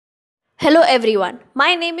Hello everyone,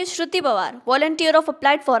 my name is Shruti Pawar, volunteer of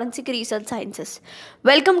Applied Forensic Research Sciences.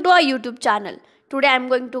 Welcome to our YouTube channel. Today I am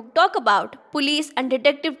going to talk about police and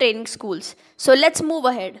detective training schools. So let's move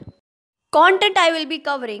ahead. Content I will be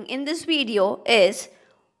covering in this video is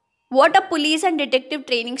what are police and detective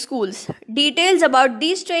training schools, details about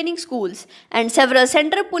these training schools and several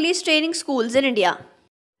central police training schools in India.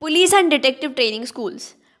 Police and detective training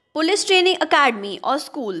schools. Police training academy or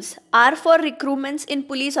schools are for recruitments in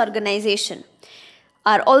police organization,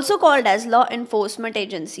 are also called as law enforcement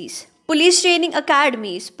agencies. Police training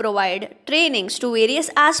academies provide trainings to various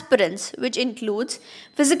aspirants which includes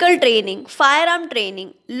physical training, firearm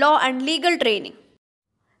training, law and legal training.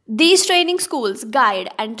 These training schools guide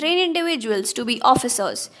and train individuals to be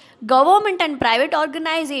officers. Government and private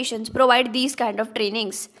organizations provide these kind of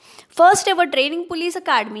trainings. First ever training police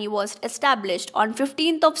academy was established on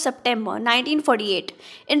 15th of September 1948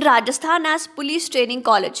 in Rajasthan as Police Training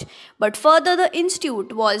College, but further the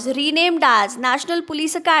institute was renamed as National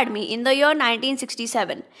Police Academy in the year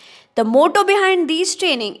 1967. The motto behind these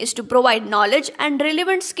training is to provide knowledge and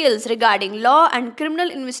relevant skills regarding law and criminal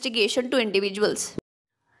investigation to individuals.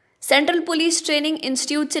 Central Police Training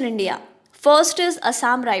Institutes in India. First is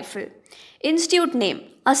Assam Rifle. Institute name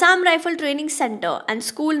Assam Rifle Training Center and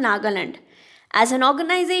School, Nagaland. As an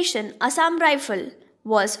organization, Assam Rifle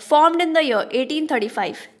was formed in the year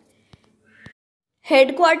 1835.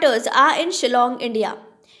 Headquarters are in Shillong, India.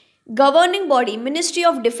 Governing body Ministry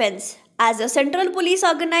of Defence. As a central police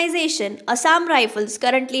organization, Assam Rifles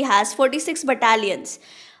currently has 46 battalions.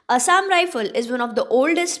 Assam Rifle is one of the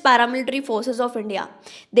oldest paramilitary forces of India.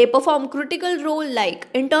 They perform critical role like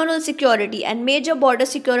internal security and major border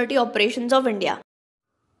security operations of India.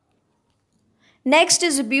 Next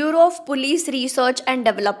is Bureau of Police Research and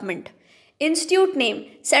Development. Institute name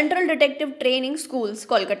Central Detective Training Schools,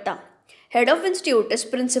 Kolkata. Head of institute is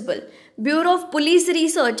Principal. Bureau of Police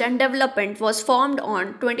Research and Development was formed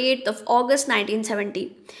on 28th of August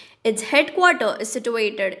 1970. Its headquarters is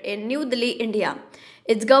situated in New Delhi, India.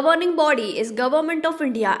 Its governing body is Government of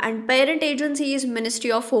India and parent agency is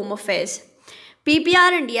Ministry of Home Affairs.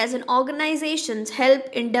 PPR India as an organization help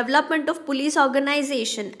in development of police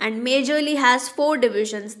organization and majorly has 4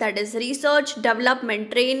 divisions, that is research,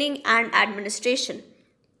 development, training and administration.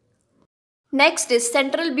 Next is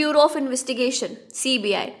Central Bureau of Investigation,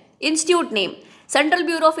 CBI. Institute name Central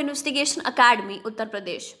Bureau of Investigation Academy, Uttar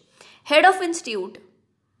Pradesh. Head of institute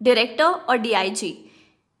Director or DIG.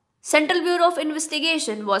 Central Bureau of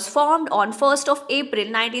Investigation was formed on 1st of April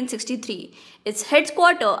 1963. Its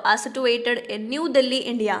headquarters are situated in New Delhi,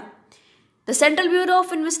 India. The Central Bureau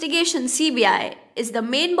of Investigation (CBI) is the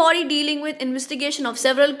main body dealing with investigation of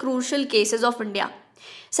several crucial cases of India.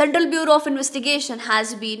 Central Bureau of Investigation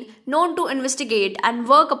has been known to investigate and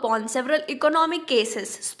work upon several economic cases,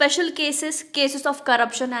 special cases, cases of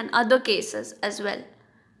corruption and other cases as well.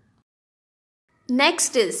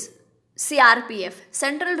 Next is CRPF,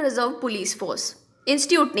 Central Reserve Police Force.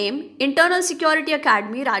 Institute name Internal Security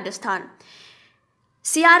Academy, Rajasthan.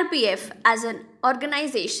 CRPF as an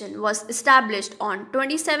organization was established on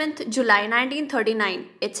 27th July 1939.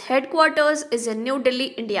 Its headquarters is in New Delhi,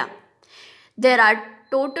 India. There are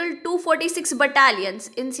total 246 battalions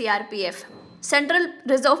in CRPF. Central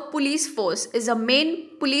Reserve Police Force is a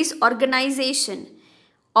main police organization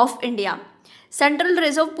of India. Central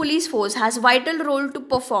Reserve Police Force has vital role to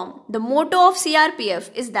perform. The motto of CRPF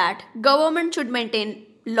is that government should maintain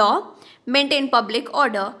law, maintain public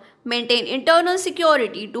order, maintain internal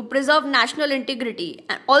security to preserve national integrity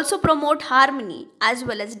and also promote harmony as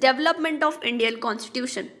well as development of Indian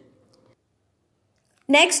Constitution.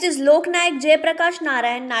 Next is Loknayak Jayaprakash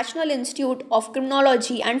Narayan National Institute of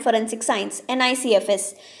Criminology and Forensic Science,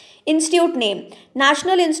 NICFS. Institute name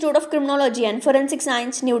National Institute of Criminology and Forensic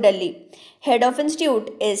Science, New Delhi. Head of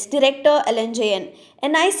institute is Director LNJN.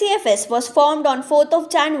 NICFS was formed on 4th of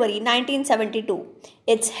January 1972.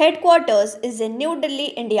 Its headquarters is in New Delhi,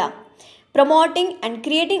 India. Promoting and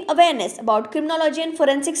creating awareness about criminology and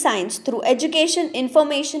forensic science through education,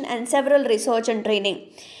 information and several research and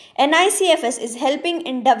training. NICFS is helping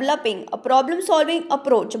in developing a problem-solving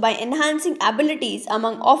approach by enhancing abilities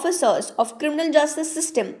among officers of criminal justice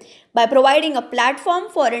system by providing a platform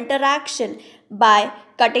for interaction by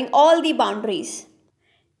cutting all the boundaries.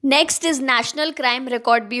 Next is National Crime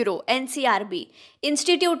Record Bureau, NCRB.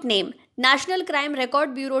 Institute name National Crime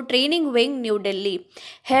Record Bureau Training Wing, New Delhi.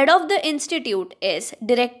 Head of the institute is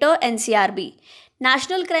Director, NCRB.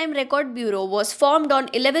 National Crime Record Bureau was formed on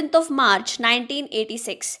 11th of March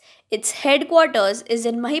 1986. Its headquarters is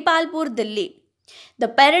in Mahipalpur, Delhi. The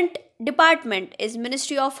parent department is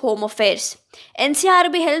Ministry of Home Affairs.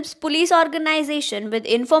 NCRB helps police organization with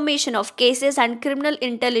information of cases and criminal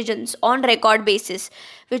intelligence on record basis,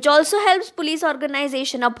 which also helps police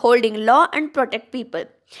organization upholding law and protect people.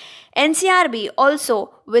 NCRB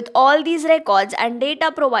also, with all these records and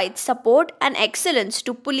data, provides support and excellence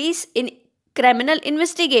to police in criminal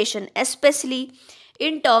investigation, especially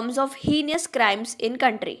in terms of heinous crimes in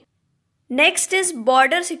country. Next is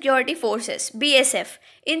Border Security Forces BSF.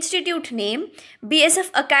 Institute name BSF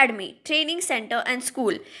Academy, Training Center and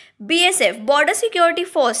School. BSF Border Security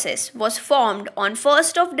Forces was formed on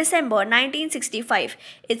 1st of December 1965.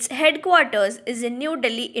 Its headquarters is in New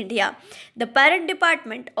Delhi, India. The parent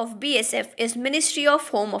department of BSF is Ministry of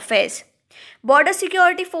Home Affairs. Border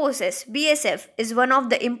Security Forces BSF is one of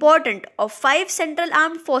the important of 5 Central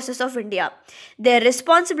Armed Forces of India. Their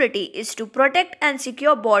responsibility is to protect and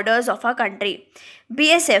secure borders of our country.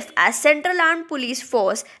 BSF as Central Armed Police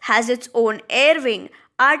Force has its own air wing,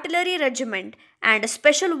 artillery regiment and a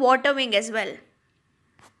special water wing as well.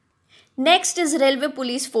 Next is Railway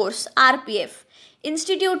Police Force RPF.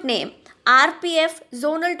 Institute name RPF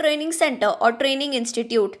Zonal Training Center or Training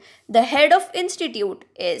Institute. The head of institute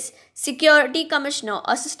is Security Commissioner,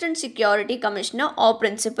 Assistant Security Commissioner or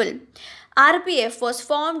Principal. RPF was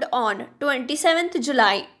formed on 27th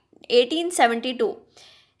July 1872.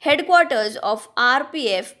 Headquarters of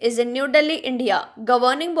RPF is in New Delhi, India.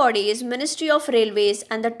 Governing body is Ministry of Railways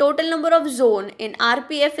and the total number of zone in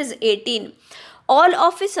RPF is 18. All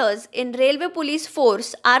officers in Railway Police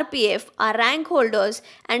Force RPF are rank holders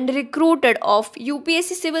and recruited of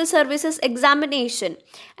UPSC Civil Services Examination,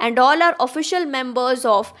 and all are official members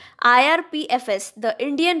of IRPFS, the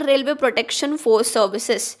Indian Railway Protection Force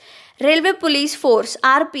Services. Railway Police Force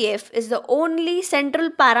RPF is the only central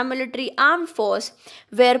paramilitary armed force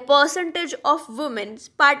where percentage of women's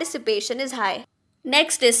participation is high.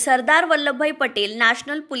 Next is Sardar Vallabhbhai Patel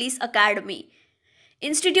National Police Academy.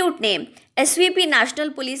 Institute name SVP National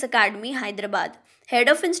Police Academy, Hyderabad. Head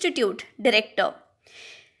of Institute Director.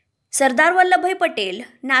 Sardar Vallabhbhai Patel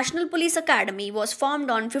National Police Academy was formed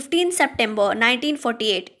on 15 September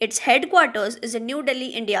 1948. Its headquarters is in New Delhi,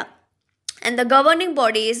 India, and the governing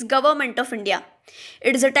body is Government of India.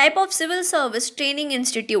 It is a type of civil service training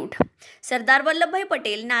institute. Sardar Vallabhbhai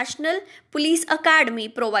Patel National Police Academy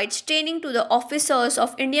provides training to the officers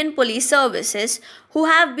of Indian Police Services who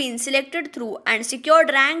have been selected through and secured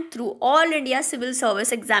rank through All India Civil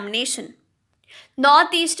Service Examination.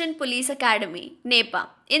 Northeastern Police Academy, NEPA.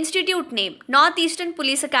 Institute name Northeastern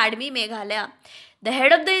Police Academy, Meghalaya. The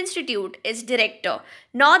head of the institute is Director.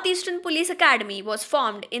 Northeastern Police Academy was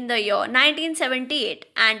formed in the year 1978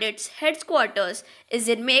 and its headquarters is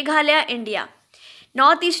in Meghalaya, India.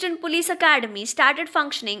 Northeastern Police Academy started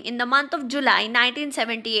functioning in the month of July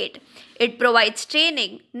 1978. It provides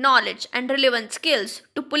training, knowledge and relevant skills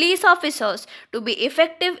to police officers to be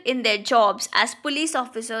effective in their jobs as police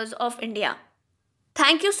officers of India.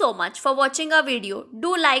 Thank you so much for watching our video.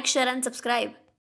 Do like, share and subscribe.